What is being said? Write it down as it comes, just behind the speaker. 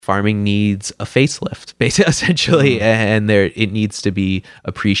farming needs a facelift, basically, essentially, and it needs to be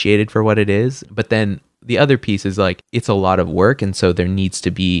appreciated for what it is. But then the other piece is like, it's a lot of work, and so there needs to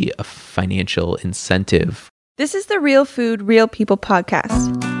be a financial incentive. This is the Real Food, Real People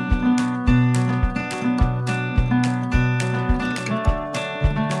podcast.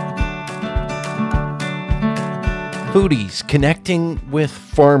 Foodies connecting with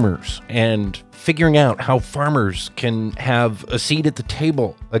farmers and figuring out how farmers can have a seat at the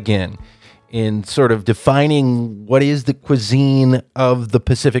table again in sort of defining what is the cuisine of the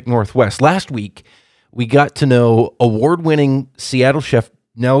Pacific Northwest. Last week, we got to know award-winning Seattle chef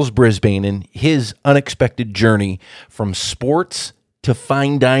Nels Brisbane and his unexpected journey from sports to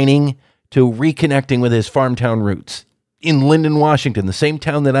fine dining to reconnecting with his farm town roots in Lynden, Washington, the same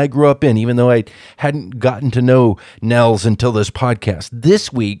town that I grew up in, even though I hadn't gotten to know Nels until this podcast.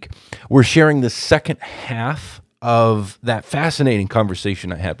 This week, we're sharing the second half of that fascinating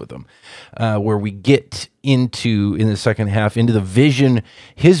conversation I had with him, where we get into, in the second half, into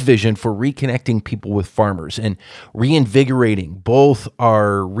his vision for reconnecting people with farmers and reinvigorating both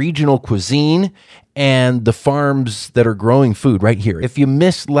our regional cuisine and the farms that are growing food right here. If you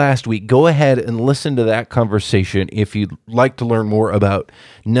missed last week, go ahead and listen to that conversation if you'd like to learn more about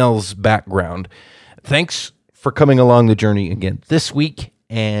Nels' background. Thanks for coming along the journey again this week,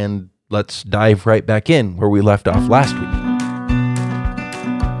 and let's dive right back in where we left off last week.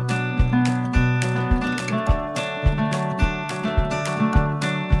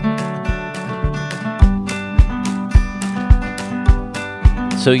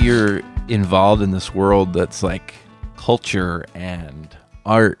 So you're involved in this world that's like culture and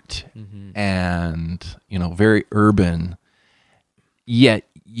art and, very urban. Yet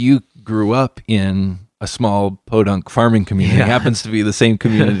you grew up in a small podunk farming community. It happens to be the same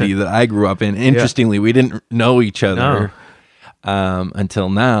community that I grew up in. Interestingly, we didn't know each other until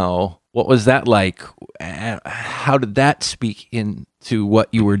now. What was that like? How did that speak into what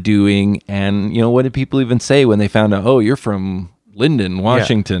you were doing? And, what did people even say when they found out, oh, you're from Lynden,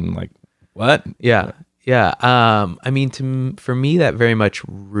 Washington? Like, what? Yeah. For me, that very much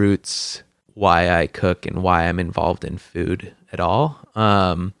roots why I cook and why I'm involved in food at all.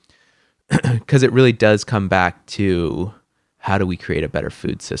 Because it really does come back to how do we create a better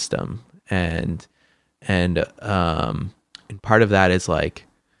food system, and part of that is like,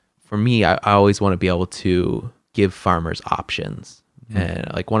 for me, I always want to be able to give farmers options, and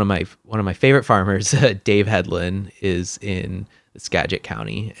like one of my favorite farmers, Dave Hedlund, is in Skagit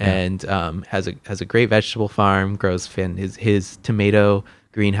County and has a great vegetable farm, grows his tomato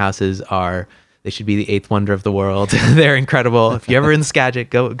greenhouses they should be the 8th wonder of the world. They're incredible. If you're ever in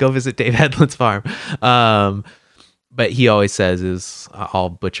Skagit, go visit Dave Hedlund's farm. But he always says I'll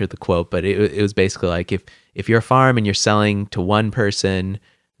butcher the quote, but it was basically like, if you're a farm and you're selling to one person,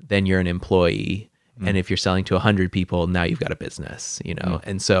 then you're an employee. And if you're selling to 100 people, now you've got a business,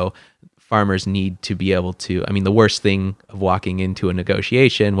 And so farmers need to be able to, the worst thing of walking into a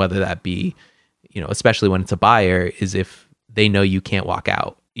negotiation, whether that be, especially when it's a buyer, is if they know you can't walk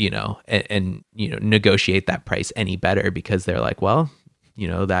out, and negotiate that price any better, because they're like, well,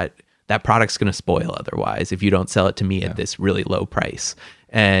 that product's going to spoil otherwise if you don't sell it to me at this really low price.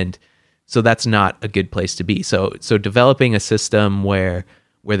 And so that's not a good place to be. So developing a system where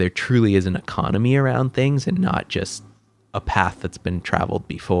there truly is an economy around things and not just a path that's been traveled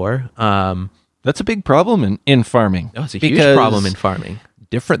before. That's a big problem in farming. Oh, it's a huge problem in farming.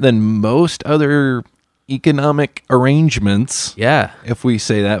 Different than most other economic arrangements. Yeah. If we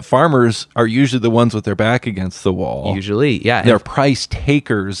say that, farmers are usually the ones with their back against the wall. Usually, yeah. They're price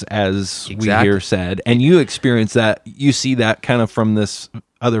takers, as we hear said. And you experience that, you see that kind of from this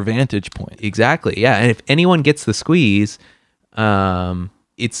other vantage point. Exactly, yeah. And if anyone gets the squeeze,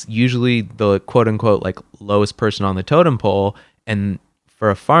 it's usually the quote unquote like lowest person on the totem pole. And for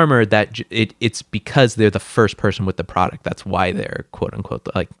a farmer, it's because they're the first person with the product. That's why they're quote unquote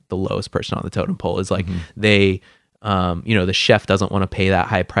like the lowest person on the totem pole. Is like they, the chef doesn't want to pay that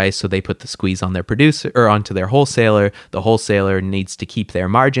high price, so they put the squeeze on their producer or onto their wholesaler. The wholesaler needs to keep their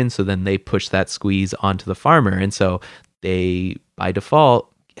margin, so then they push that squeeze onto the farmer, and so they by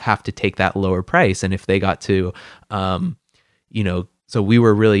default have to take that lower price. And if they got to, so we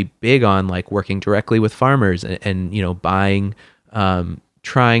were really big on like working directly with farmers and buying.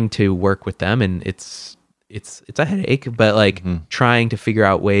 Trying to work with them, and it's a headache, but like trying to figure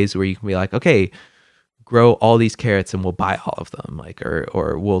out ways where you can be like, okay, grow all these carrots and we'll buy all of them, like,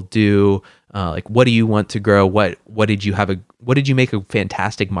 or we'll do like, what do you want to grow? What did you make a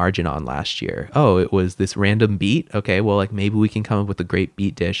fantastic margin on last year? Oh, it was this random beet. Okay, well, like maybe we can come up with a great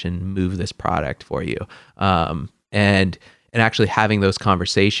beet dish and move this product for you. And actually having those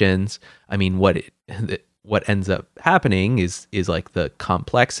conversations. I mean, what ends up happening is like the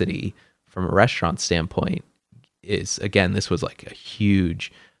complexity from a restaurant standpoint is, again, this was like a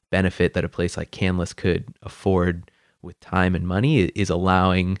huge benefit that a place like Canlis could afford with time and money, is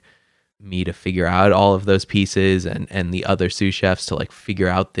allowing me to figure out all of those pieces, and the other sous chefs to like figure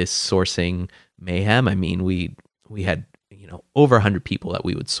out this sourcing mayhem. I mean, we had, you know, over 100 people that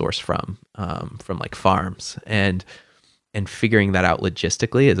we would source from like farms, and figuring that out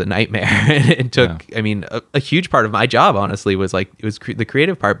logistically is a nightmare. It took, I mean, a huge part of my job, honestly, was like, it was the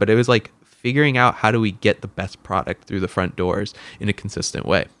creative part, but it was like figuring out how do we get the best product through the front doors in a consistent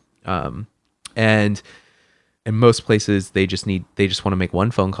way. And in most places, they just want to make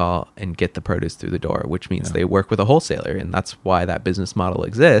one phone call and get the produce through the door, which means they work with a wholesaler, and that's why that business model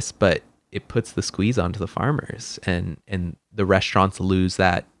exists. But it puts the squeeze onto the farmers, and the restaurants lose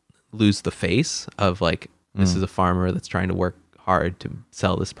the face of like, this is a farmer that's trying to work hard to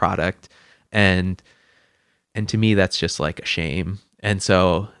sell this product, and to me that's just like a shame. And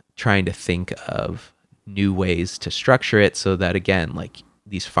so trying to think of new ways to structure it so that, again, like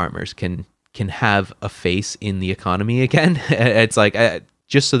these farmers can have a face in the economy again. It's like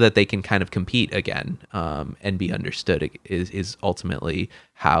just so that they can kind of compete again, and be understood is ultimately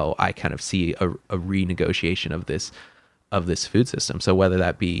how I kind of see a renegotiation of this food system. So whether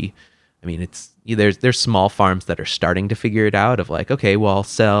that be, I mean, there's small farms that are starting to figure it out of like, okay, well, I'll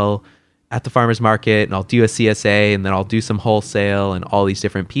sell at the farmer's market and I'll do a CSA and then I'll do some wholesale and all these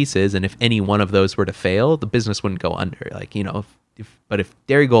different pieces. And if any one of those were to fail, the business wouldn't go under. Like, you know, if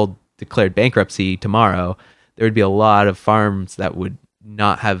Dairygold declared bankruptcy tomorrow, there would be a lot of farms that would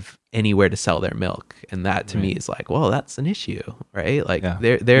not have anywhere to sell their milk. And that to me is like, well, that's an issue, right? Like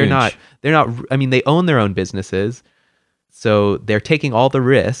they're not, I mean, they own their own businesses, so they're taking all the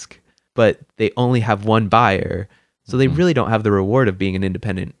risk, but they only have one buyer. So they really don't have the reward of being an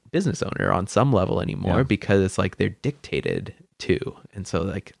independent business owner on some level anymore, because it's like they're dictated to. And so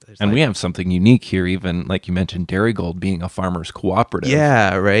like, we have something unique here, even like you mentioned, Dairygold being a farmers cooperative.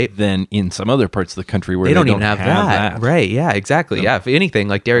 Yeah, right. Than in some other parts of the country where they don't even have that. Right. Yeah, exactly. So, yeah. If anything,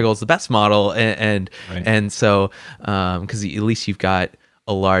 like Dairygold's the best model. And so, because at least you've got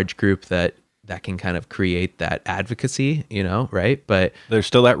a large group that can kind of create that advocacy, you know, right? But there's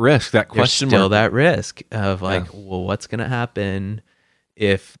still that risk, that question mark. There's still that risk of like, well, what's going to happen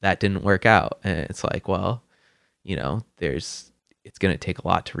if that didn't work out? And it's like, well, you know, it's going to take a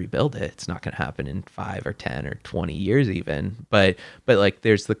lot to rebuild it. It's not going to happen in 5 or 10 or 20 years even. But like,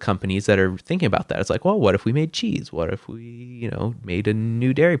 there's the companies that are thinking about that. It's like, well, what if we made cheese? What if we, you know, made a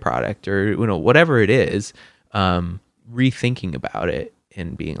new dairy product, or, you know, whatever it is, rethinking about it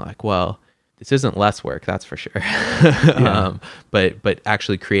and being like, well, this isn't less work, that's for sure. But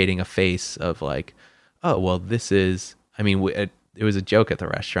actually creating a face of like, oh, well, this is, I mean, it was a joke at the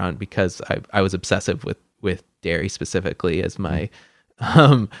restaurant because I was obsessive with dairy specifically as my,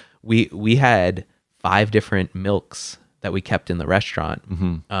 we had 5 different milks that we kept in the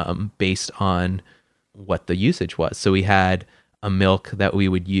restaurant, based on what the usage was. So we had a milk that we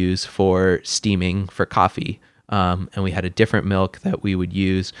would use for steaming for coffee. And we had a different milk that we would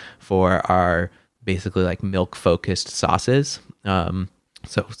use for our basically like milk focused sauces.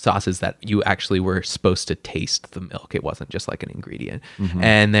 So sauces that you actually were supposed to taste the milk. It wasn't just like an ingredient.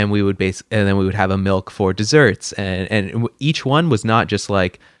 And then we would have a milk for desserts. And each one was not just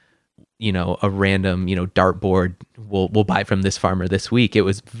like, you know, a random, you know, dartboard we'll buy from this farmer this week. It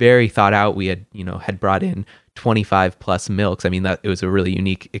was very thought out. We had brought in 25 plus milks. I mean, that it was a really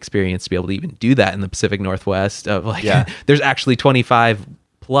unique experience to be able to even do that in the Pacific Northwest of like, there's actually 25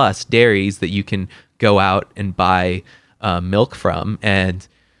 plus dairies that you can go out and buy milk from, and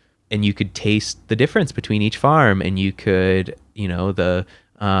you could taste the difference between each farm, and you could, you know,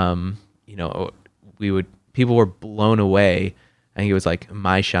 people were blown away. I think it was like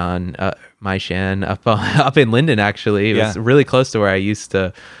Maishan up in Linden, actually. It was really close to where I used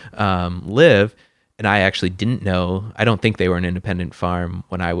to live. And I actually didn't know, I don't think they were an independent farm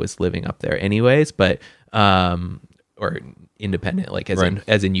when I was living up there anyways, but, or independent, like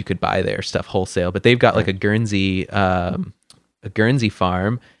as in you could buy their stuff wholesale, but they've got like a Guernsey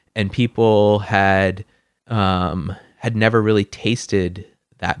farm, and people had never really tasted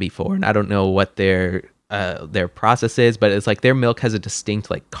that before. And I don't know what their process is, but it's like their milk has a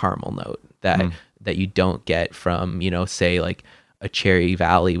distinct like caramel note that you don't get from, you know, say like a Cherry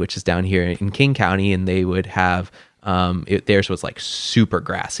Valley, which is down here in King County, and they would have theirs was like super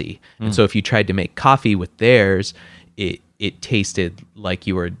grassy. And so if you tried to make coffee with theirs, it tasted like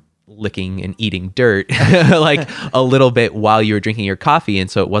you were licking and eating dirt like a little bit while you were drinking your coffee,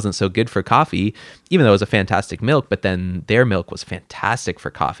 and so it wasn't so good for coffee, even though it was a fantastic milk. But then their milk was fantastic for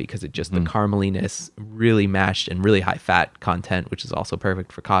coffee because it just the carameliness really matched, and really high fat content, which is also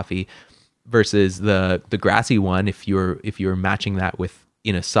perfect for coffee, versus the grassy one. If you were matching that with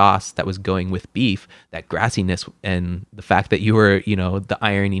in a sauce that was going with beef, that grassiness and the fact that you were, the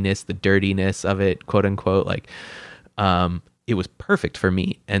ironiness, the dirtiness of it, quote unquote, like it was perfect for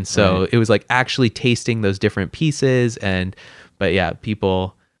me. And so it was like actually tasting those different pieces. But yeah,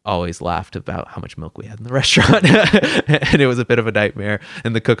 people always laughed about how much milk we had in the restaurant. And it was a bit of a nightmare.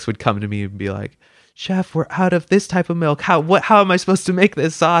 And the cooks would come to me and be like, "Chef, we're out of this type of milk. How am I supposed to make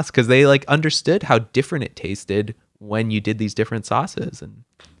this sauce?" Because they like understood how different it tasted when you did these different sauces. And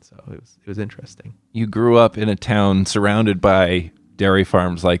so it was interesting. You grew up in a town surrounded by dairy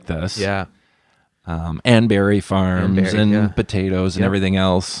farms like this. Yeah. And berry farms and potatoes and everything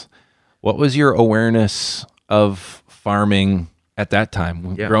else. What was your awareness of farming at that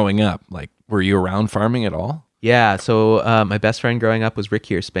time growing up? Like, were you around farming at all? Yeah. So my best friend growing up was Rick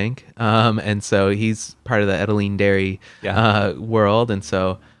Heerspank. And so he's part of the Edaleen Dairy world. And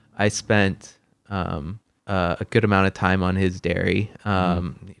so I spent a good amount of time on his dairy,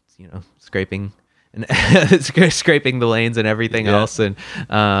 scraping and scraping the lanes and everything else. And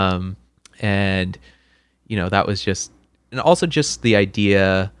that was just, and also just the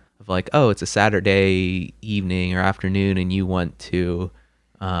idea of like, oh, it's a Saturday evening or afternoon and you want to,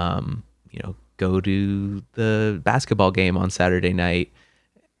 go to the basketball game on Saturday night,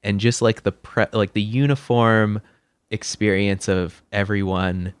 and just like the uniform experience of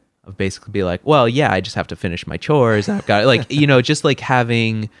everyone of basically be like, well, yeah, I just have to finish my chores. And I've got like, just like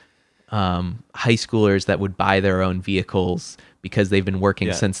having high schoolers that would buy their own vehicles because they've been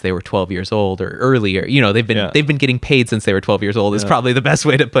working since they were 12 years old or earlier. They've been getting paid since they were 12 years old is probably the best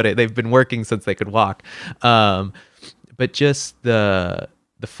way to put it. They've been working since they could walk. But just the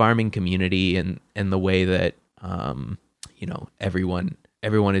farming community and the way that everyone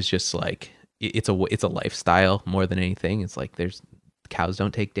is just like, it's a lifestyle more than anything. It's like cows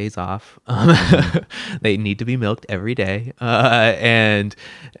don't take days off. They need to be milked every day. And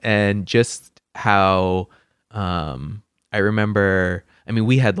just how I remember,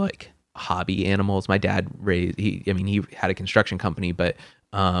 we had like hobby animals. My dad he had a construction company, but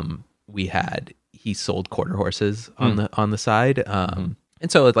he sold quarter horses on the side.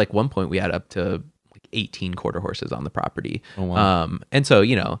 And so at like one point we had up to like 18 quarter horses on the property. Oh, wow. And so,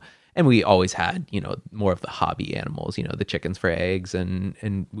 and we always had, more of the hobby animals, the chickens for eggs,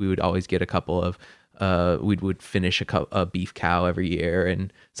 and we would always get a couple of, we would finish a beef cow every year,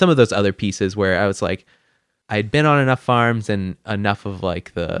 and some of those other pieces where I was like, I'd been on enough farms and enough of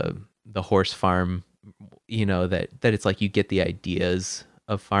like the horse farm, that it's like you get the ideas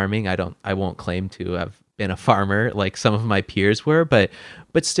of farming. I won't claim to have been a farmer like some of my peers were, but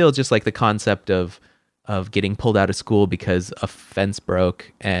still just like the concept of getting pulled out of school because a fence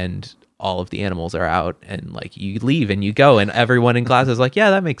broke and all of the animals are out, and like you leave and you go and everyone in class is like, yeah,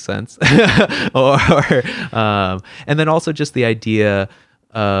 that makes sense. And then also just the idea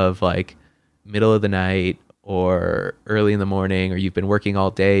of like middle of the night or early in the morning, or you've been working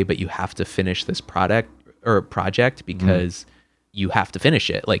all day, but you have to finish this project because you have to finish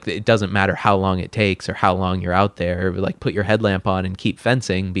it. Like, it doesn't matter how long it takes or how long you're out there, like put your headlamp on and keep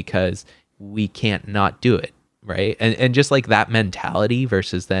fencing because we can't not do it. Right. And just like that mentality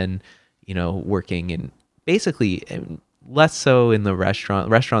versus then, working in basically less so in the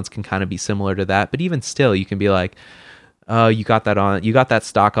restaurants can kind of be similar to that, but even still you can be like, oh, you got that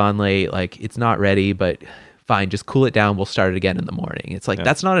stock on late. Like, it's not ready, but fine, just cool it down. We'll start it again in the morning. It's like,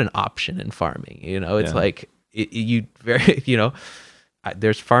 that's not an option in farming. It's like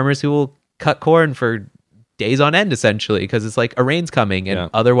there's farmers who will cut corn for days on end essentially because it's like a rain's coming, and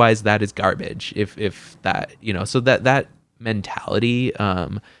otherwise that is garbage. If that, so that mentality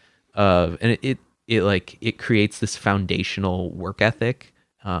and it creates this foundational work ethic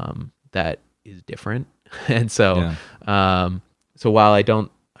that is different. And so so while like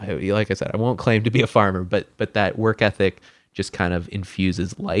I said, I won't claim to be a farmer, but that work ethic just kind of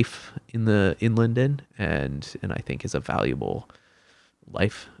infuses life in Linden, and I think is a valuable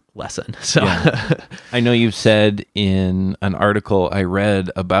life lesson. So I know you've said in an article I read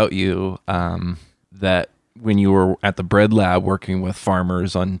about you that when you were at the bread lab working with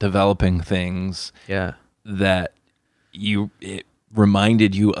farmers on developing things, that it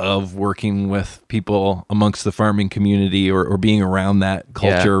reminded you of working with people amongst the farming community or being around that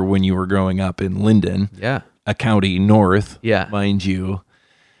culture when you were growing up in Linden, a county north, mind you.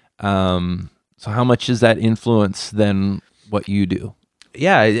 So how much does that influence then what you do?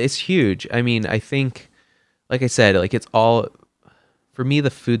 Yeah, it's huge. I mean, I think, like I said, like it's all, for me, the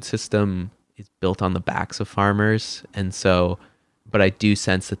food system is built on the backs of farmers. And so, but I do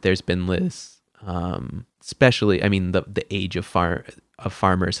sense that there's been this, especially, I mean, the age of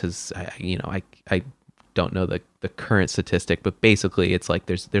farmers has, I don't know the current statistic, but basically it's like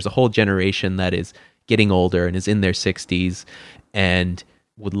there's a whole generation that is getting older and is in their 60s and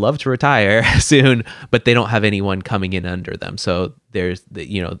would love to retire soon, but they don't have anyone coming in under them. So there's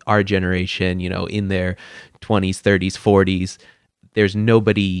our generation, in their 20s, 30s, 40s, there's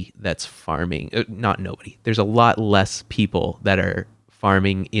nobody that's farming. Not nobody. There's a lot less people that are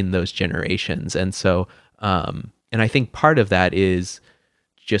farming in those generations. And so, and I think part of that is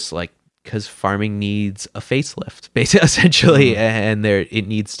just like, because farming needs a facelift, basically, essentially, and it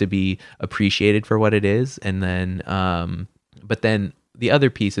needs to be appreciated for what it is. And then, but then the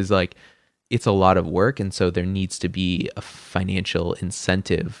other piece is like, it's a lot of work, and so there needs to be a financial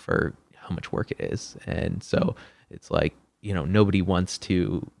incentive for how much work it is. And so it's like, nobody wants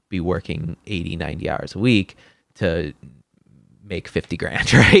to be working 80, 90 hours a week to make 50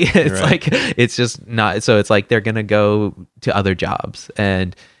 grand, right? It's like, it's just not, so it's like they're going to go to other jobs,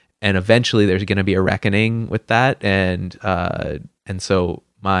 and eventually there's going to be a reckoning with that. And so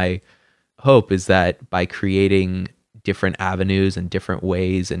my hope is that by creating different avenues and different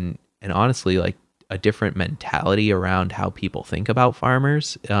ways, and honestly, like a different mentality around how people think about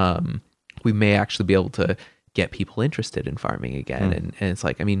farmers, we may actually be able to get people interested in farming again. And it's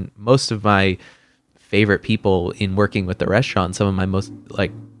like, I mean, most of my favorite people in working with the restaurant, some of my most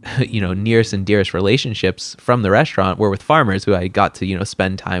like, nearest and dearest relationships from the restaurant were with farmers who I got to,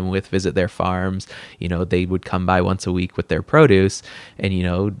 spend time with, visit their farms. They would come by once a week with their produce, and,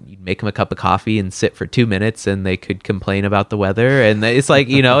 you'd make them a cup of coffee and sit for 2 minutes, and they could complain about the weather. And it's like,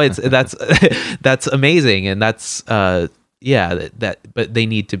 that's amazing. And that's, but they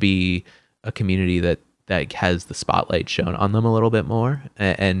need to be a community that has the spotlight shown on them a little bit more.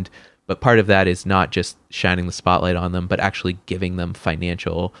 But part of that is not just shining the spotlight on them, but actually giving them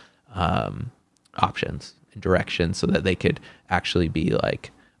financial options and direction so that they could actually be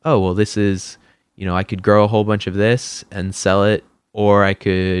like, oh, well, this is, I could grow a whole bunch of this and sell it, or I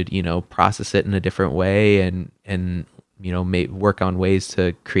could, process it in a different way and work on ways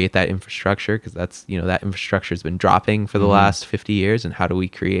to create that infrastructure, because that's, that infrastructure has been dropping for the last 50 years. And how do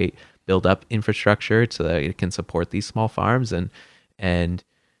we build up infrastructure so that it can support these small farms?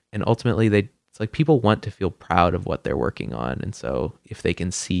 And ultimately, it's like people want to feel proud of what they're working on. And so if they can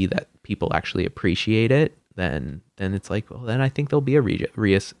see that people actually appreciate it, then it's like, well, then I think there'll be a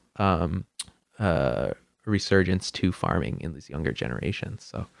resurgence to farming in these younger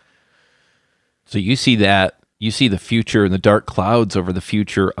generations. So you see that, you see the future and the dark clouds over the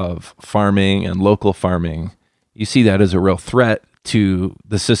future of farming and local farming. You see that as a real threat to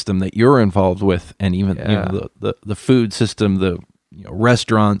the system that you're involved with, and even the food system, the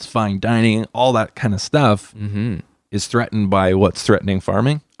restaurants, fine dining, all that kind of stuff is threatened by what's threatening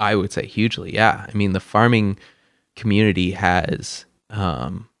farming? I would say hugely, yeah. I mean, the farming community has,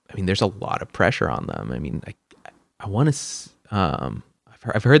 there's a lot of pressure on them. I mean, I want to,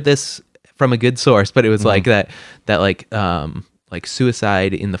 I've heard this from a good source, but it was like that like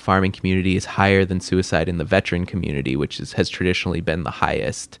suicide in the farming community is higher than suicide in the veteran community, which has traditionally been the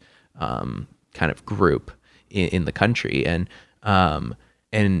highest kind of group in the country. And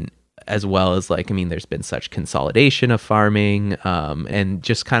as well as there's been such consolidation of farming, and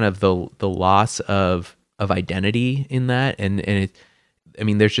just kind of the loss of identity in that.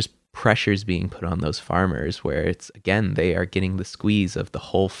 There's just pressures being put on those farmers where it's, again, they are getting the squeeze of the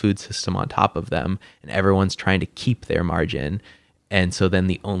whole food system on top of them, and everyone's trying to keep their margin. And so then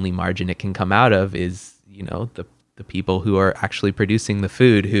the only margin it can come out of is, the people who are actually producing the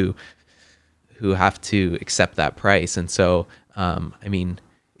food who have to accept that price. And so,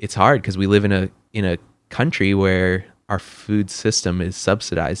 it's hard because we live in a country where our food system is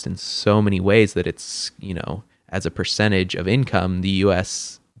subsidized in so many ways that it's, as a percentage of income, the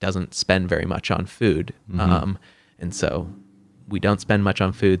U.S. doesn't spend very much on food. And so we don't spend much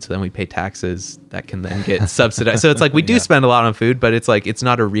on food. So then we pay taxes that can then get subsidized. So it's like, we do spend a lot on food, but it's like, it's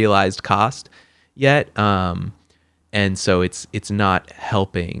not a realized cost yet. And so it's not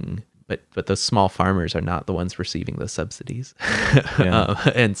helping. But those small farmers are not the ones receiving those subsidies.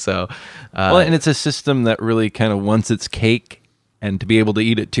 And so... and it's a system that really kind of wants its cake and to be able to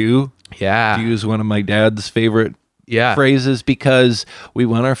eat it too. Yeah. To use one of my dad's favorite phrases, because we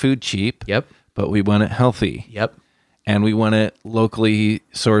want our food cheap, but we want it healthy. And we want it locally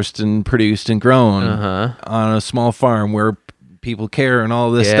sourced and produced and grown on a small farm where people care and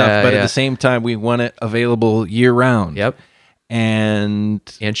all this stuff. But at the same time, we want it available year round. and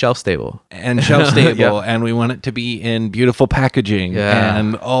shelf stable and we want it to be in beautiful packaging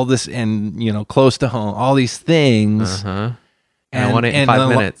and all this, and close to home, all these things. And I want it in 5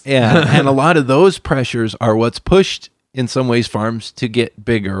 minutes. And a lot of those pressures are what's pushed in some ways farms to get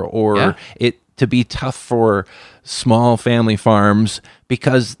bigger, or it to be tough for small family farms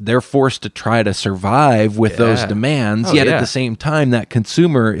because they're forced to try to survive with those demands. Yet at the same time, that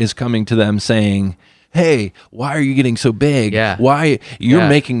consumer is coming to them saying, hey, why are you getting so big? Why you're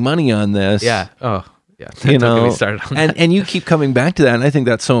making money on this? Don't get me started on that. And you keep coming back to that, and I think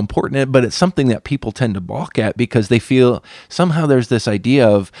that's so important. But it's something that people tend to balk at because they feel somehow there's this idea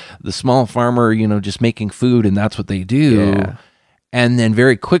of the small farmer, just making food, and that's what they do. And then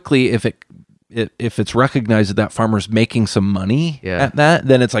very quickly, if it's recognized that farmer's making some money at that,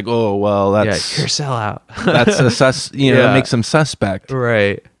 then it's like, oh well, that's you're a sellout. That's a it makes them suspect,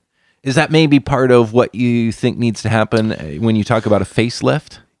 right? Is that maybe part of what you think needs to happen when you talk about a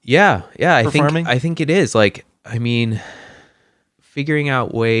facelift? I think it is. Like, I mean, figuring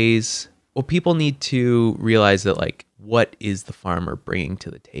out ways. Well, people need to realize that, like, what is the farmer bringing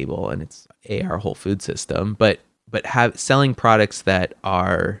to the table, and it's our whole food system, but selling products that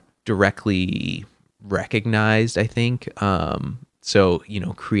are directly recognized, I think. So,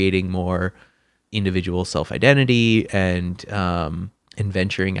 creating more individual self-identity and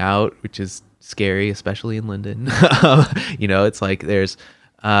venturing out, which is scary, especially in Linden. It's like there's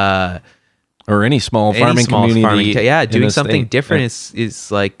or any small farming community. Doing something different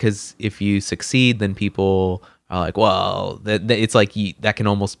is like, because if you succeed, then people are like, well, it's like that can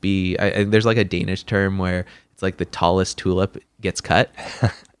almost be. There's like a Danish term where it's like the tallest tulip gets cut.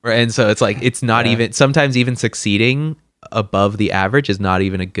 And so it's like, it's not even, sometimes even succeeding above the average is not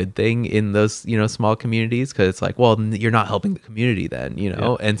even a good thing in those, small communities. Cause it's like, well, you're not helping the community then,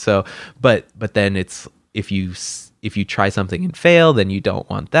 And so, but then it's, if you try something and fail, then you don't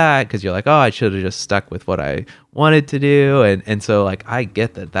want that. Cause you're like, oh, I should have just stuck with what I wanted to do. And so like, I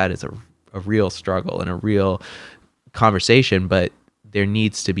get that is a real struggle and a real conversation, but there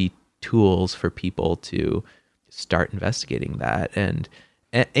needs to be tools for people to start investigating that.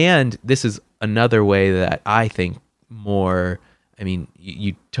 And this is another way that I think more, I mean,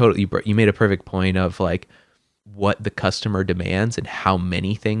 you made a perfect point of like what the customer demands and how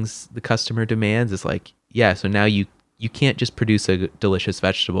many things the customer demands. Is like, so now you can't just produce a delicious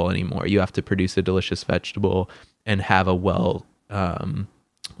vegetable anymore. You have to produce a delicious vegetable and have a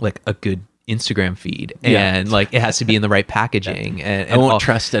like a good Instagram feed, and like it has to be in the right packaging. And I won't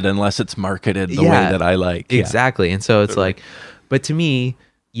trust it unless it's marketed the way that I like. Exactly. And so it's like, but to me,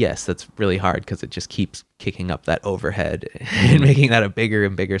 yes, that's really hard because it just keeps kicking up that overhead and making that a bigger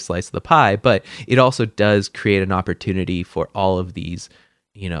and bigger slice of the pie. But it also does create an opportunity for all of these,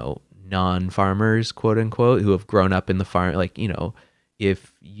 non-farmers, quote unquote, who have grown up in the farm. Like,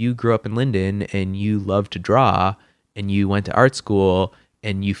 if you grew up in Linden and you love to draw and you went to art school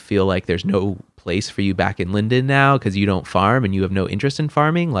and you feel like there's no place for you back in Linden now because you don't farm and you have no interest in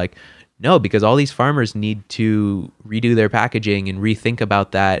farming, like, no, because all these farmers need to redo their packaging and rethink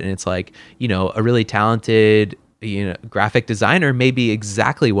about that. And it's like, a really talented, graphic designer may be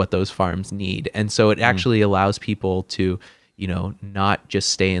exactly what those farms need. And so it actually allows people to, not just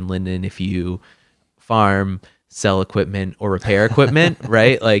stay in Linden if you farm, sell equipment or repair equipment,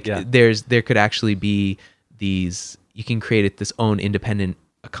 right? Like there could actually be these, you can create this own independent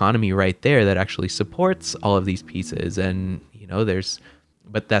economy right there that actually supports all of these pieces. And,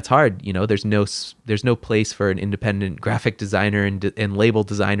 but that's hard. There's no place for an independent graphic designer and label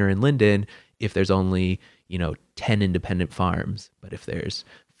designer in Linden if there's only, 10 independent farms. But if there's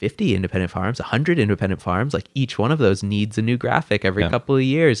 50 independent farms, 100 independent farms, like each one of those needs a new graphic every couple of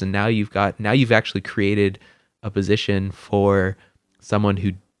years. And now you've actually created a position for someone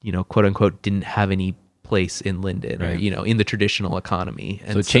who, quote unquote, didn't have any place in Linden, or in the traditional economy.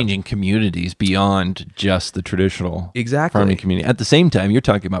 And so changing communities beyond just the traditional farming community. At the same time, you're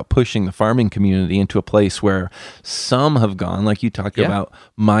talking about pushing the farming community into a place where some have gone, like you talked about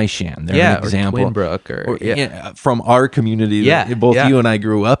MyShan. They're an example. Or Twinbrook, from our community that both you and I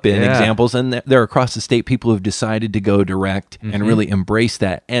grew up in, examples, and they're across the state, people who've decided to go direct and really embrace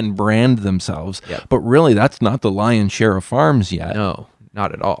that and brand themselves. But really, that's not the lion's share of farms yet. No,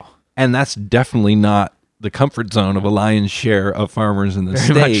 not at all. And that's definitely not the comfort zone of a lion's share of farmers in the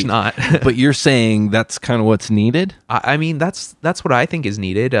state. Very much not. But you're saying that's kind of what's needed? I mean, that's what I think is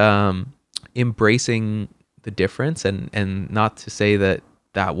needed. Embracing the difference and not to say that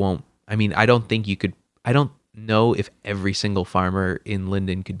won't, I mean, I don't know if every single farmer in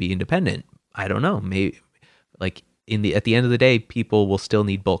Linden could be independent. I don't know. Maybe like at the end of the day, people will still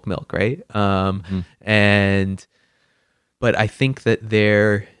need bulk milk, right? And But I think that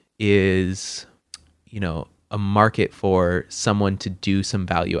there is, a market for someone to do some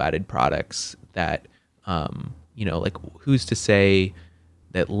value-added products that, like who's to say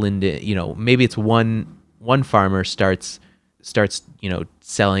that Linden, maybe it's one farmer starts,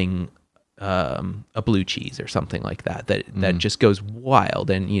 selling a blue cheese or something like that just goes wild,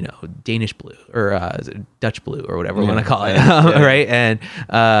 and Danish blue or Dutch blue or whatever we want to call it, right?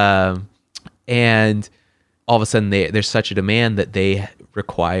 And all of a sudden there's such a demand that they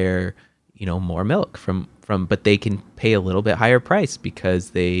require more milk from, but they can pay a little bit higher price because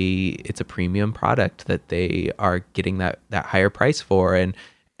it's a premium product that they are getting that higher price for, and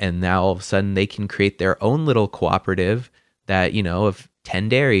now all of a sudden they can create their own little cooperative that of 10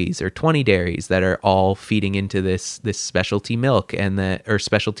 dairies or 20 dairies that are all feeding into this specialty milk or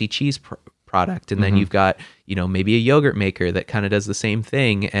specialty cheese product, and then you've got maybe a yogurt maker that kind of does the same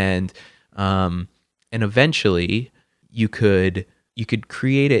thing, and eventually you could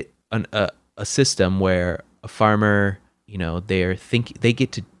create a system where a farmer, there's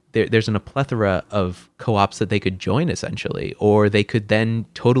a plethora of co-ops that they could join essentially, or they could then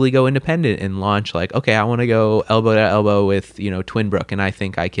totally go independent and launch like, okay, I want to go elbow to elbow with, Twinbrook, and I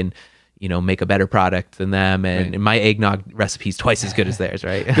think I can, make a better product than them, and my eggnog recipe is twice as good as theirs,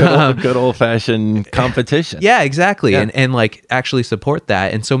 right? Good old fashioned competition. Yeah, exactly. Yeah. And like actually support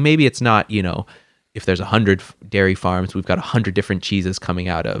that. And so maybe it's not, if there's 100 dairy farms, we've got 100 different cheeses coming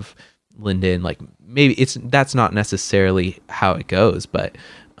out of Linden, like maybe that's not necessarily how it goes, but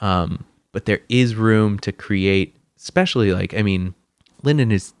there is room to create, especially like,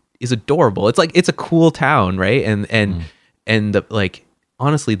 Linden is adorable. It's like, it's a cool town, right? And the, like,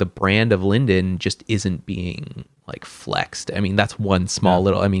 honestly, the brand of Linden just isn't being like flexed. That's one small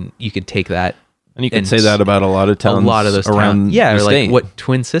little, you could take that. And you can say that about a lot of towns, a lot of those around towns. Yeah, the or like state. what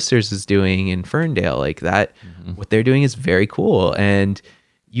Twin Sisters is doing in Ferndale, like that, what they're doing is very cool. And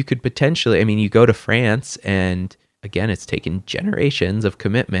you could potentially, you go to France, and again, it's taken generations of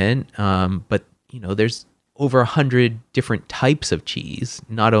commitment, but there's over 100 different types of cheese,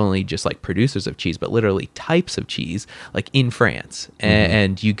 not only just like producers of cheese, but literally types of cheese, like in France.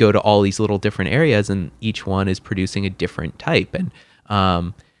 And you go to all these little different areas, and each one is producing a different type.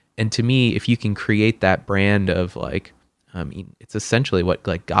 And to me, if you can create that brand of like, it's essentially what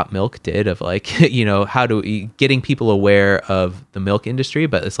like Got Milk did of like, getting people aware of the milk industry,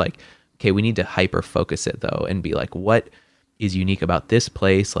 but it's like, okay, we need to hyper focus it though, and be like, what is unique about this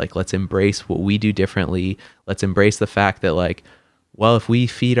place? Like, let's embrace what we do differently. Let's embrace the fact that like, well, if we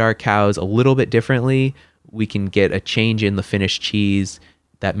feed our cows a little bit differently, we can get a change in the finished cheese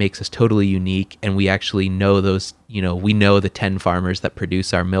that makes us totally unique. And we actually know those, we know the 10 farmers that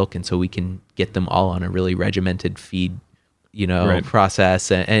produce our milk. And so we can get them all on a really regimented feed,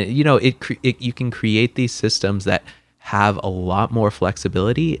 process. And you can create these systems that have a lot more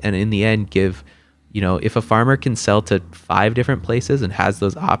flexibility, and in the end give, if a farmer can sell to 5 different places and has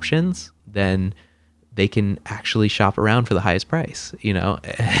those options, then they can actually shop around for the highest price,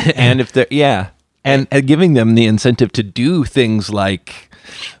 And if they're, and giving them the incentive to do things like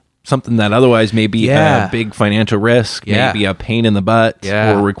something that otherwise may be a big financial risk, maybe a pain in the butt,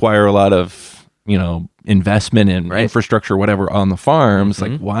 or require a lot of, investment in infrastructure, whatever, on the farms.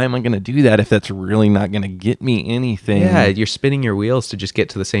 Like, why am I going to do that if that's really not going to get me anything? Yeah, you're spinning your wheels to just get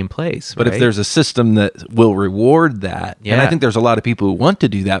to the same place. But if there's a system that will reward that, and I think there's a lot of people who want to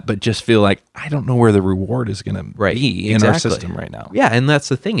do that, but just feel like, I don't know where the reward is going to be in our system right now. Yeah, and that's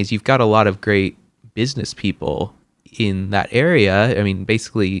the thing, is you've got a lot of great business people in that area.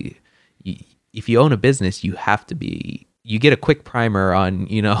 Basically, if you own a business, you have to be, you get a quick primer on,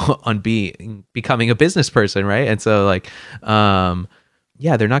 on becoming a business person, right? And so like,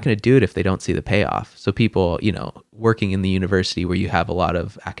 they're not going to do it if they don't see the payoff. So people, working in the university where you have a lot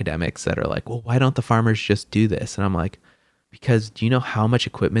of academics that are like, well, why don't the farmers just do this? And I'm like, because do you know how much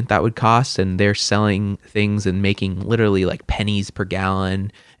equipment that would cost? And they're selling things and making literally like pennies per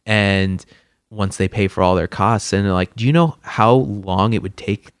gallon. And once they pay for all their costs, and like, do you know how long it would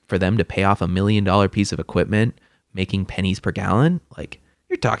take for them to pay off $1 million piece of equipment making pennies per gallon? Like,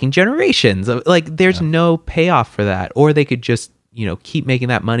 you're talking generations of like, there's no payoff for that. Or they could just, keep making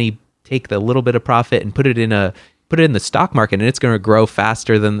that money, take the little bit of profit and put it in the stock market, and it's going to grow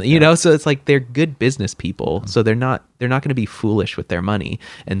faster than, so it's like, they're good business people. So they're not going to be foolish with their money.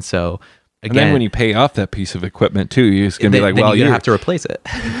 And so again, and then when you pay off that piece of equipment too, it's going to be like, well, you're going to have to replace it.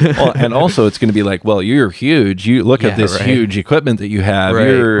 Well, and also it's going to be like, well, you're huge. You look at this huge equipment that you have.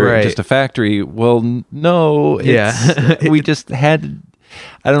 You're just a factory. Well, no, we just had,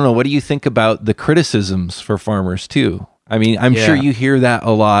 I don't know. What do you think about the criticisms for farmers too? I mean, I'm sure you hear that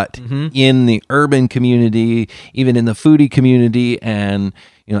a lot in the urban community, even in the foodie community, and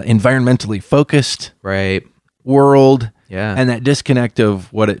environmentally focused world. Yeah. And that disconnect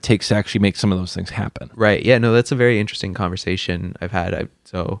of what it takes to actually make some of those things happen. Right. Yeah, no, that's a very interesting conversation I've had.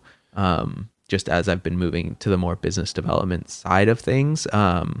 Just as I've been moving to the more business development side of things,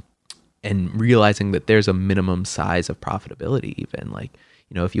 and realizing that there's a minimum size of profitability, even like,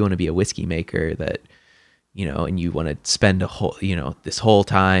 if you want to be a whiskey maker that, and you want to spend this whole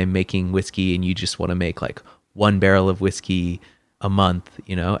time making whiskey, and you just want to make like 1 barrel of whiskey a month,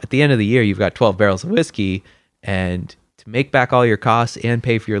 at the end of the year, you've got 12 barrels of whiskey, and to make back all your costs and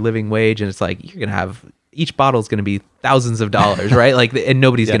pay for your living wage. And it's like, you're going to have, each bottle is going to be thousands of dollars, right? Like, and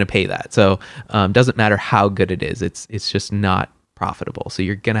nobody's going to pay that. So, doesn't matter how good it is. It's just not profitable. So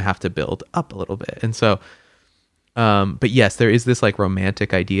you're going to have to build up a little bit. And so, but yes, there is this like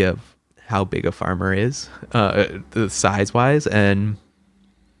romantic idea of how big a farmer is, the size wise. And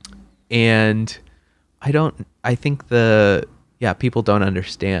I think people don't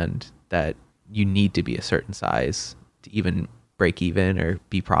understand that you need to be a certain size to even break even or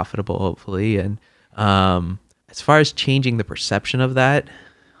be profitable, hopefully. And as far as changing the perception of that,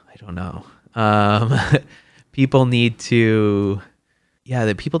 I don't know. People need to,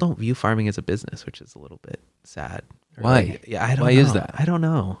 that people don't view farming as a business, which is a little bit sad. Why? I don't know. Why is that? I don't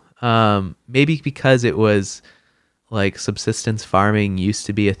know. Maybe because it was like subsistence farming used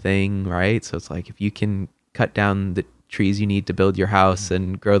to be a thing, right? So it's like, if you can cut down the trees you need to build your house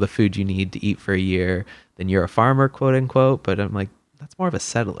and grow the food you need to eat for a year, then you're a farmer, quote unquote. But I'm like, that's more of a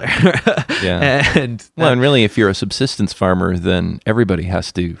settler. And really, if you're a subsistence farmer, then everybody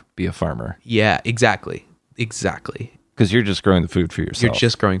has to be a farmer. Yeah, exactly. Because you're just growing the food for yourself. You're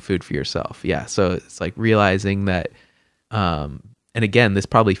just growing food for yourself. Yeah. So it's like realizing that, and again, this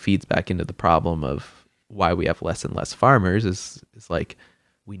probably feeds back into the problem of why we have less and less farmers is like,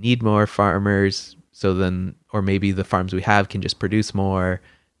 we need more farmers. So then, or maybe the farms we have can just produce more.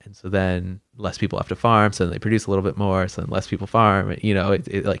 And so then less people have to farm. So then they produce a little bit more. So then less people farm.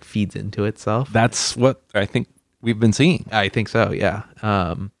 It like feeds into itself. That's what I think we've been seeing. I think so. Yeah.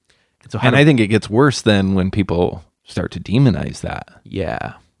 And I think it gets worse then when people start to demonize that.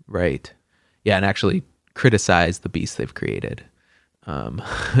 Yeah. Right. Yeah. And actually criticize the beast they've created,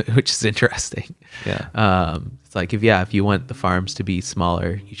 which is interesting. Yeah. It's like, if you want the farms to be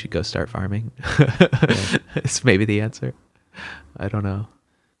smaller, you should go start farming. It's maybe the answer. I don't know.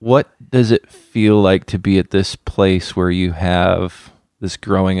 What does it feel like to be at this place where you have this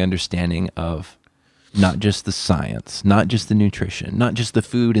growing understanding of not just the science, not just the nutrition, not just the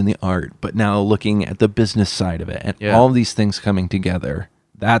food and the art, but now looking at the business side of it and all these things coming together?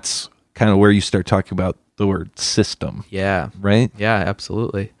 That's kind of where you start talking about the word system. Yeah. Right? Yeah,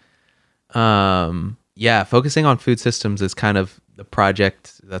 absolutely. Focusing on food systems is kind of the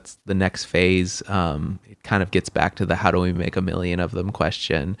project. That's the next phase. It kind of gets back to the how do we make a million of them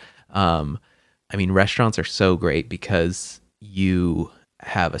question. Restaurants are so great because you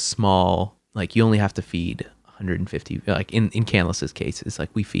have a small, like, you only have to feed 150, like in Canlis's case, it's like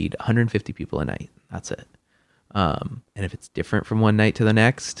we feed 150 people a night. That's it. And if it's different from one night to the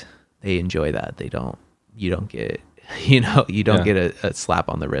next, they enjoy that. You don't get a slap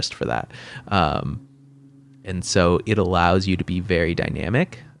on the wrist for that. And so it allows you to be very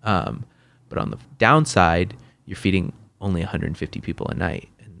dynamic. But on the downside, you're feeding only 150 people a night,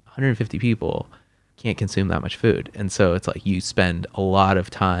 and 150 people can't consume that much food. And so it's like you spend a lot of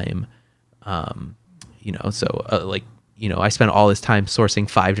time, I spent all this time sourcing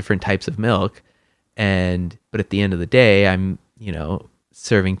 5 different types of milk. But at the end of the day, I'm,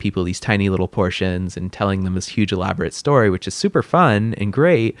 serving people these tiny little portions and telling them this huge elaborate story, which is super fun and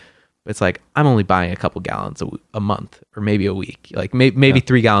great. But it's like, I'm only buying a couple gallons a month or maybe a week, like maybe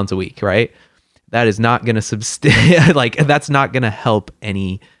 3 gallons a week, right? That is not going to that's not going to help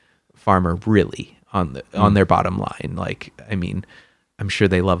any farmer really on their bottom line. Like, I'm sure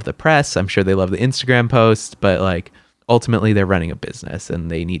they love the press. I'm sure they love the Instagram posts, but like ultimately they're running a business and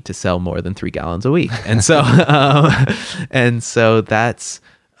they need to sell more than 3 gallons a week. And so, that's,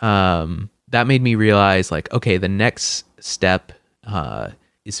 that made me realize like, okay, the next step,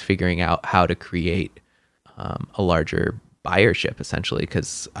 is figuring out how to create a larger buyership, essentially,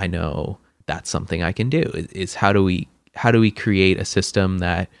 because I know that's something I can do. Is how do we create a system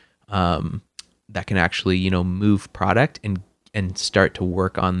that that can actually move product and start to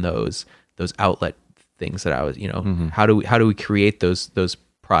work on those outlet things that I was how do we create those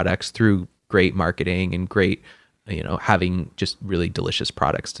products through great marketing and great having just really delicious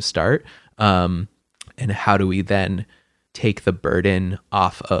products to start, and how do we then take the burden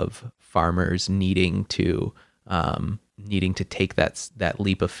off of farmers needing to needing to take that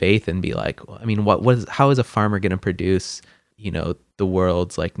leap of faith and be like, I mean, how is a farmer going to produce, the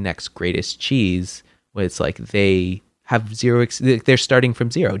world's like next greatest cheese? Where it's like they have they're starting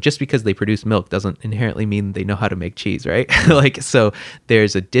from zero. Just because they produce milk doesn't inherently mean they know how to make cheese, right? Like, so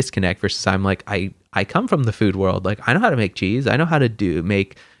there's a disconnect versus I'm like, I come from the food world. Like, I know how to make cheese. I know how to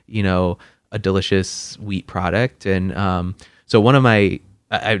make, a delicious wheat product. And so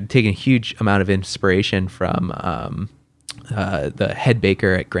I've taken a huge amount of inspiration from the head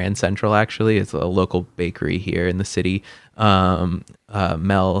baker at Grand Central. Actually, it's a local bakery here in the city,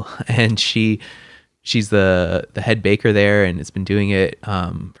 Mel, and she's the head baker there, and has been doing it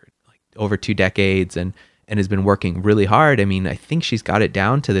for like over 2 decades, and has been working really hard. I mean, I think she's got it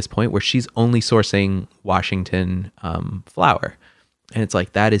down to this point where she's only sourcing Washington flour, and it's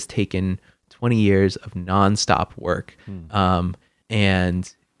like that has taken 20 years of nonstop work.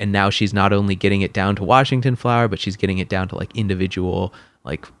 And now she's not only getting it down to Washington flour, but she's getting it down to like individual,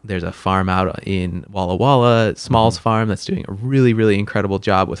 like there's a farm out in Walla Walla, Smalls Farm, that's doing a really, really incredible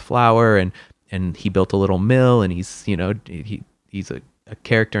job with flour. And he built a little mill, and he's a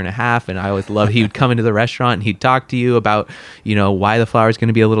character and a half. And I always love, he would come into the restaurant and he'd talk to you about, why the flour is going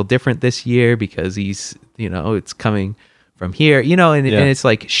to be a little different this year because he's, it's coming from here, and it's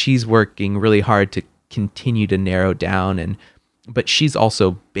like she's working really hard to continue to narrow down, but she's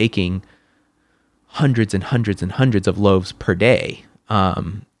also baking hundreds and hundreds and hundreds of loaves per day.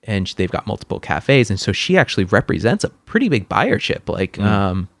 And they've got multiple cafes. And so she actually represents a pretty big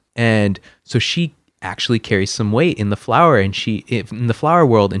buyership. And so she actually carries some weight in the flour in the flour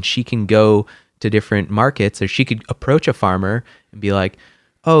world, and she can go to different markets, or she could approach a farmer and be like,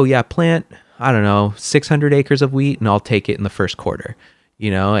 oh yeah, plant, I don't know, 600 acres of wheat and I'll take it in the first quarter,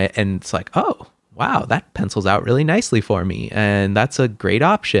 and it's like, oh, wow, that pencils out really nicely for me. And that's a great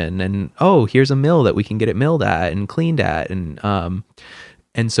option. And, oh, here's a mill that we can get it milled at and cleaned at.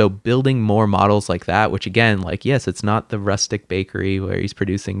 And so building more models like that, which again, like, yes, it's not the rustic bakery where he's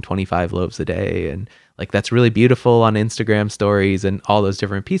producing 25 loaves a day. And like, that's really beautiful on Instagram stories and all those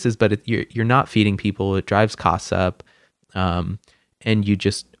different pieces, but you're not feeding people. It drives costs up. And you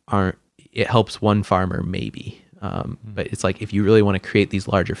just aren't, it helps one farmer maybe. But it's like, if you really want to create these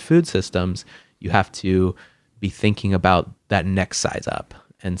larger food systems, you have to be thinking about that next size up.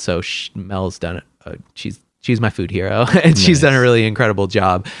 And so Mel's done it. She's my food hero, and she's done a really incredible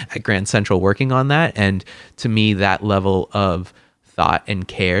job at Grand Central working on that. And to me, that level of thought and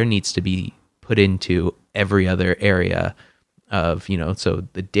care needs to be put into every other area of, so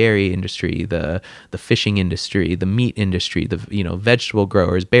the dairy industry, the fishing industry, the meat industry, the, vegetable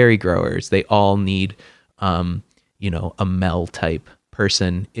growers, berry growers, they all need, a Mel type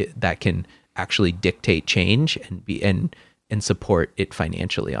person that can actually dictate change and support it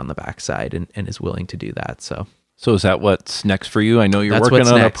financially on the backside, and is willing to do that. So is that what's next for you? I know you're working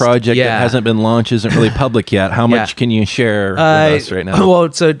on a project that hasn't been launched, isn't really public yet. How much can you share with us right now?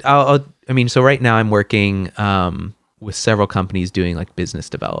 Well, so so right now I'm working with several companies doing like business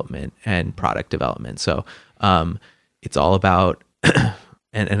development and product development. So it's all about,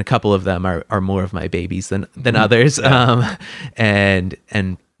 and a couple of them are more of my babies than others, and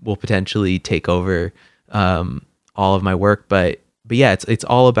will potentially take over all of my work. But yeah, it's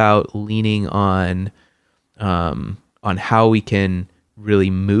all about leaning on how we can really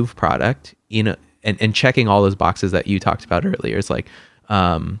move product and checking all those boxes that you talked about earlier. It's like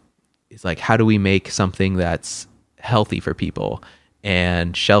how do we make something that's healthy for people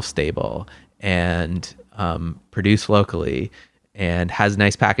and shelf stable and produced locally and has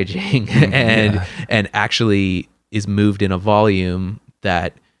nice packaging and actually is moved in a volume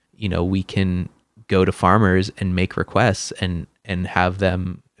that we can go to farmers and make requests and have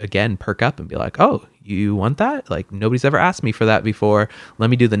them again perk up and be like, oh, you want that? Like, nobody's ever asked me for that before.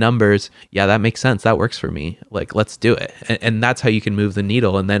 Let me do the numbers. Yeah, that makes sense. That works for me. Like, let's do it. And that's how you can move the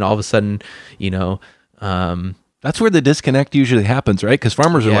needle. And then all of a sudden, that's where the disconnect usually happens, right? Because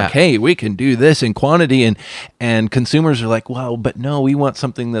farmers are like, hey, we can do this in quantity. And consumers are like, well, but no, we want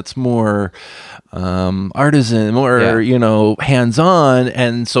something that's more artisan, more, hands-on.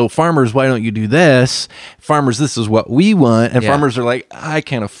 And so farmers, why don't you do this? Farmers, this is what we want. And farmers are like, I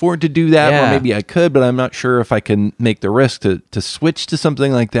can't afford to do that. Or maybe I could, but I'm not sure if I can make the risk to switch to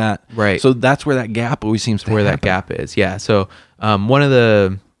something like that. Right. So that's where that gap always seems to happen. That gap is. Yeah. So one of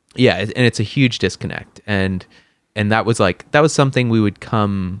the, and it's a huge disconnect. And that was something we would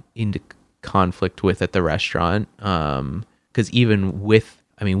come into conflict with at the restaurant. Because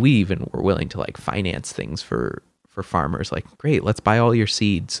we even were willing to like finance things for farmers. Like, great, let's buy all your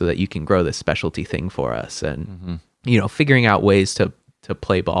seeds so that you can grow this specialty thing for us. And, figuring out ways to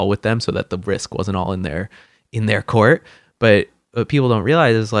play ball with them so that the risk wasn't all in in their court. But what people don't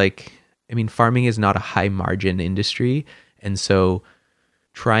realize is like, I mean, farming is not a high margin industry. And so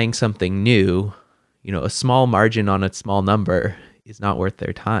trying something new, you know, a small margin on a small number is not worth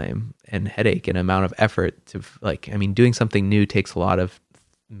their time and headache and amount of effort to like, I mean, doing something new takes a lot of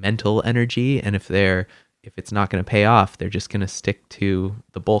mental energy. And if it's not going to pay off, they're just going to stick to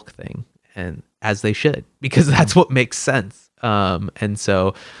the bulk thing, and as they should, because that's what makes sense. And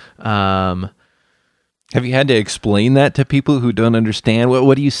so, have you had to explain that to people who don't understand?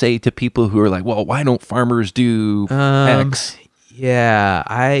 What do you say to people who are like, well, why don't farmers do X? Yeah,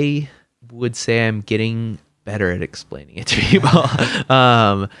 I would say I'm getting better at explaining it to people.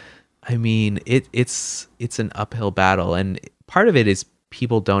 I mean, it's an uphill battle, and part of it is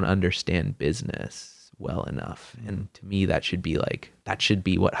people don't understand business well enough. And to me, that should be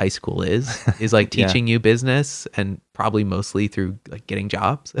what high school is like teaching you business, and probably mostly through like getting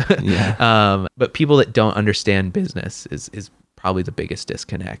jobs. But people that don't understand business is probably the biggest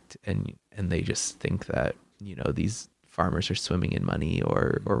disconnect. And they just think that, you know, these farmers are swimming in money,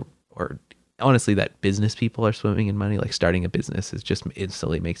 or honestly that business people are swimming in money. Like starting a business is just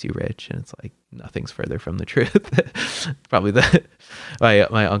instantly makes you rich, and it's like nothing's further from the truth. Probably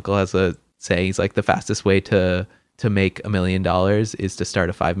my uncle has a saying, he's like, the fastest way to make $1 million is to start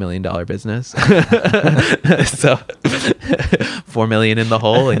a $5 million business. So 4 million in the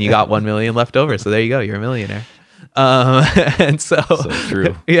hole, and you got 1 million left over. So there you go, you're a millionaire. And so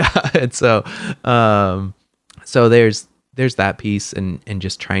true. Yeah. And so there's that piece, and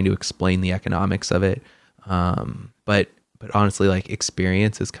just trying to explain the economics of it. But honestly, like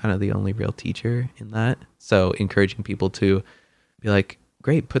experience is kind of the only real teacher in that. So encouraging people to be like,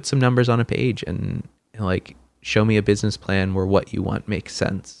 great, put some numbers on a page and like show me a business plan where what you want makes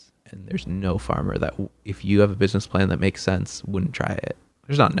sense. And there's no farmer that, if you have a business plan that makes sense, wouldn't try it.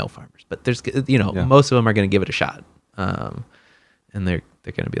 There's not no farmers, but there's, you know, most of them are going to give it a shot. And they're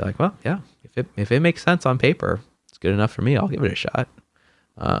going to be like, well, yeah, if it makes sense on paper, it's good enough for me. I'll give it a shot.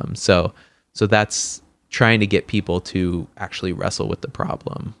 So that's trying to get people to actually wrestle with the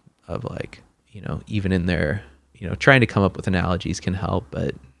problem of like, you know, even in their, you know, trying to come up with analogies can help,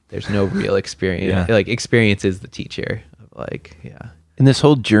 but there's no real experience. Like experience is the teacher of like, In this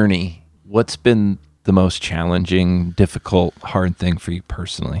whole journey, what's been the most challenging, difficult, hard thing for you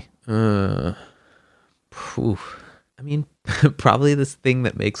personally? I mean, probably this thing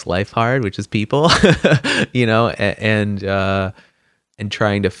that makes life hard, which is people, you know, and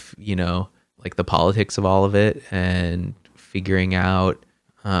trying to, you know, like the politics of all of it, and figuring out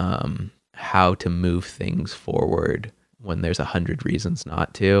how to move things forward when there's 100 reasons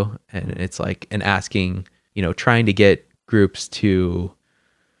not to. And it's like, and asking, you know, trying to get groups to,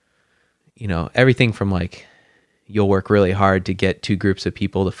 you know, everything from like, you'll work really hard to get two groups of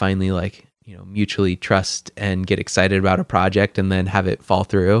people to finally like, you know, mutually trust and get excited about a project, and then have it fall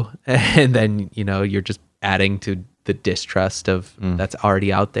through. And then, you know, you're just adding to the distrust of that's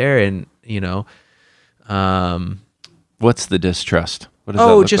already out there. And, you know, what's the distrust? What does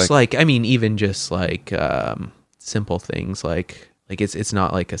that look just like, I mean, even just like simple things like it's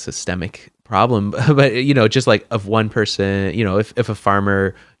not like a systemic problem, but you know, just like of one person, you know, if a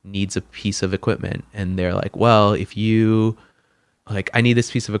farmer needs a piece of equipment and they're like, well, if you like, I need this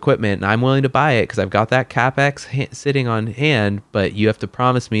piece of equipment and I'm willing to buy it because I've got that CapEx sitting on hand, but you have to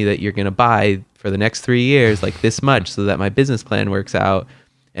promise me that you're going to buy for the next 3 years, like this much, so that my business plan works out.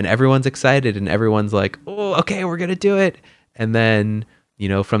 And everyone's excited and everyone's like, oh, okay, we're going to do it. And then, you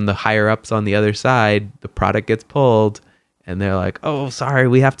know, from the higher ups on the other side, the product gets pulled and they're like, oh, sorry,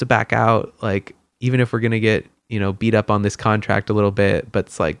 we have to back out. Like, even if we're going to get, you know, beat up on this contract a little bit, but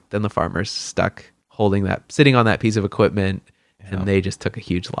it's like, then the farmer's stuck sitting on that piece of equipment, and they just took a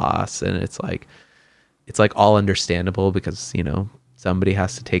huge loss. And it's like all understandable because, you know, somebody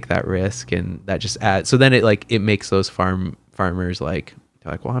has to take that risk, and that just adds. So then it makes those farmers like,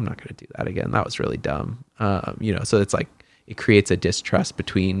 they're like, well, I'm not going to do that again. That was really dumb. You know, so it's like, it creates a distrust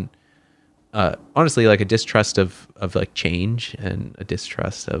between, honestly, like a distrust of like change, and a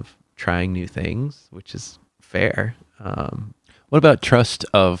distrust of trying new things, which is fair. What about trust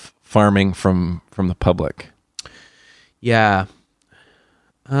of farming from the public? Yeah.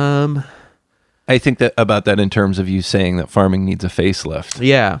 I think that about that in terms of you saying that farming needs a facelift.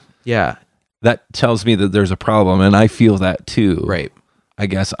 Yeah. Yeah. That tells me that there's a problem, and I feel that too. Right. I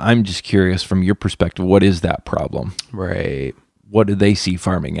guess I'm just curious from your perspective, what is that problem? Right. What do they see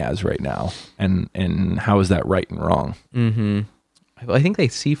farming as right now? And how is that right and wrong? Mm-hmm. I think they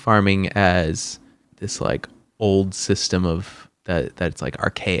see farming as this like old system of that's like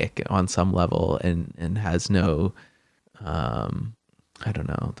archaic on some level, and has no, I don't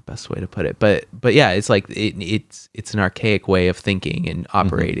know the best way to put it, but yeah, it's like it's an archaic way of thinking and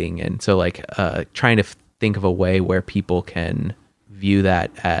operating, and so like trying to think of a way where people can view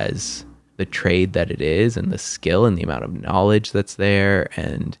that as the trade that it is, and the skill and the amount of knowledge that's there,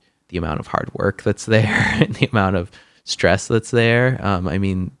 and the amount of hard work that's there, and the amount of stress that's there. I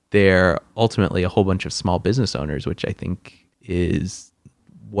mean, they're ultimately a whole bunch of small business owners, which I think is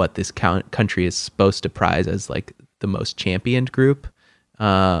what this country is supposed to prize as like the most championed group.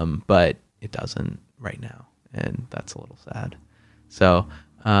 But it doesn't right now, and that's a little sad. So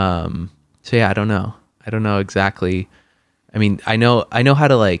yeah, I don't know exactly. I mean, I know how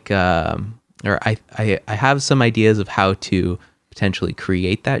to like, or I have some ideas of how to potentially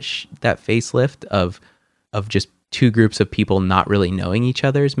create that facelift of just two groups of people not really knowing each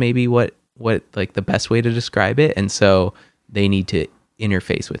other is maybe what like the best way to describe it. And so they need to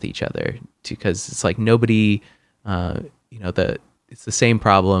interface with each other because it's like nobody, it's the same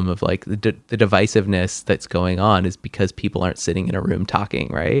problem of like the divisiveness that's going on is because people aren't sitting in a room talking,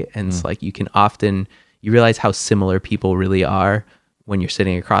 right? And it's like you realize how similar people really are when you're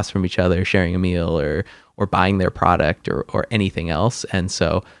sitting across from each other, sharing a meal or buying their product or anything else. And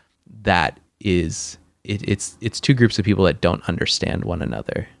so that is it's two groups of people that don't understand one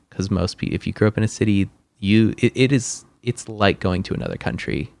another, because most people, if you grew up in a city, it's like going to another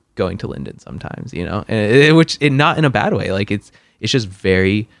country, going to Linden sometimes, and which not in a bad way. Like it's just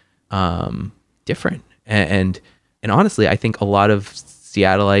very different. And honestly, I think a lot of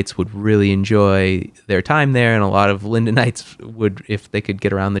Seattleites would really enjoy their time there, and a lot of Lindenites would, if they could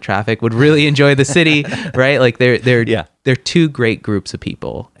get around the traffic, would really enjoy the city, right? Like they're two great groups of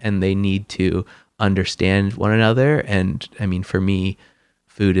people, and they need to understand one another. And I mean, for me,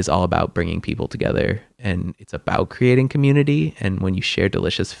 food is all about bringing people together, and it's about creating community. And when you share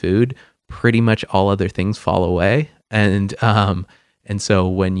delicious food, pretty much all other things fall away. And so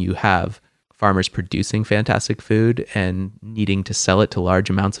when you have farmers producing fantastic food and needing to sell it to large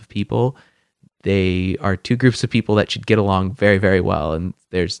amounts of people, they are two groups of people that should get along very, very well. And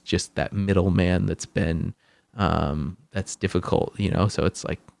there's just that middleman that's been that's difficult, So it's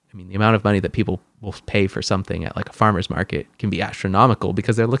like, I mean, the amount of money that people will pay for something at like a farmer's market can be astronomical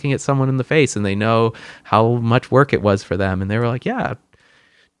because they're looking at someone in the face and they know how much work it was for them. And they were like, yeah,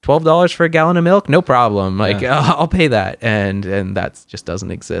 $12 for a gallon of milk, no problem. Like, I'll pay that. And that just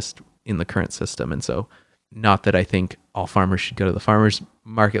doesn't exist in the current system. And so, not that I think all farmers should go to the farmer's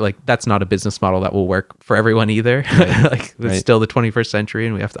market. Like, that's not a business model that will work for everyone either. Right. Like, it's still the 21st century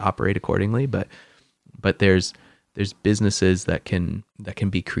and we have to operate accordingly. But there's businesses that can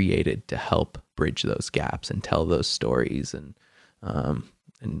be created to help bridge those gaps and tell those stories and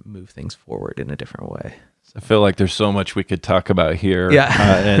move things forward in a different way. I feel like there's so much we could talk about here. Yeah.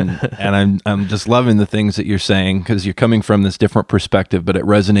 And I'm just loving the things that you're saying, because you're coming from this different perspective, but it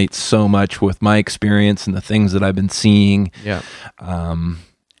resonates so much with my experience and the things that I've been seeing. Yeah.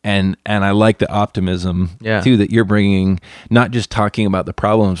 And I like the optimism too that you're bringing, not just talking about the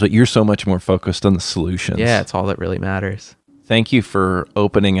problems, but you're so much more focused on the solutions. Yeah, it's all that really matters. Thank you for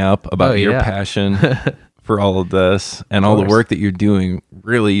opening up about your passion for all of this and all the work that you're doing.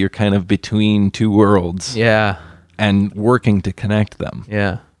 Really, you're kind of between two worlds. Yeah. And working to connect them.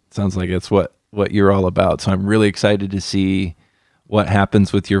 Yeah. Sounds like it's what you're all about. So I'm really excited to see what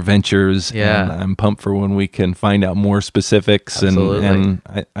happens with your ventures. Yeah. And I'm pumped for when we can find out more specifics. Absolutely. And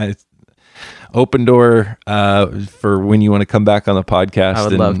I open door for when you want to come back on the podcast. I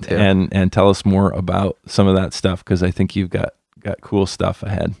would love to. And tell us more about some of that stuff, because I think you've got cool stuff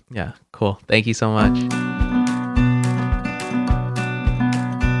ahead. Yeah, cool. Thank you so much.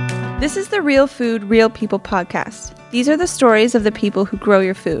 This is the Real Food, Real People podcast. These are the stories of the people who grow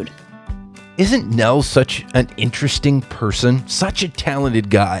your food. Isn't Nell such an interesting person? Such a talented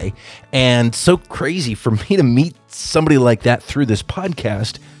guy, and so crazy for me to meet somebody like that through this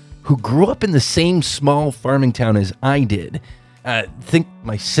podcast who grew up in the same small farming town as I did. I think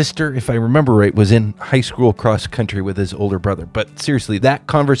my sister, if I remember right, was in high school cross country with his older brother. But seriously, that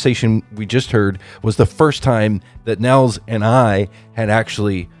conversation we just heard was the first time that Nels and I had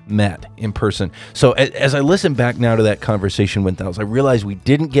actually met in person. So as I listen back now to that conversation with Nels, I realized we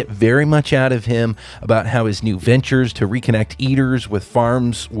didn't get very much out of him about how his new ventures to reconnect eaters with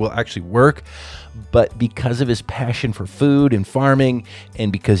farms will actually work. But because of his passion for food and farming,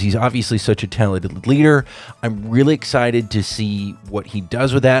 and because he's obviously such a talented leader, I'm really excited to see what he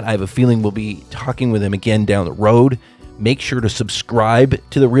does with that. I have a feeling we'll be talking with him again down the road. Make sure to subscribe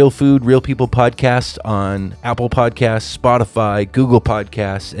to the Real Food, Real People podcast on Apple Podcasts, Spotify, Google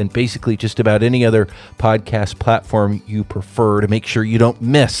Podcasts, and basically just about any other podcast platform you prefer to make sure you don't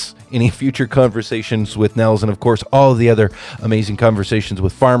miss any future conversations with Nels, and of course, all of the other amazing conversations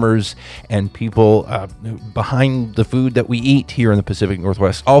with farmers and people behind the food that we eat here in the Pacific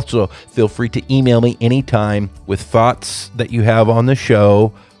Northwest. Also, feel free to email me anytime with thoughts that you have on the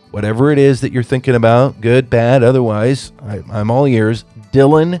show, whatever it is that you're thinking about, good, bad, otherwise, I'm all ears.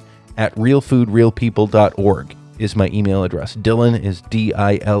 Dillon@realfoodrealpeople.org is my email address. Dillon is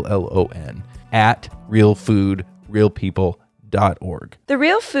Dillon @realfoodrealpeople.org. The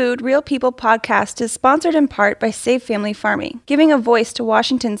Real Food, Real People podcast is sponsored in part by Save Family Farming, giving a voice to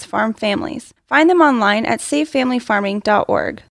Washington's farm families. Find them online at savefamilyfarming.org.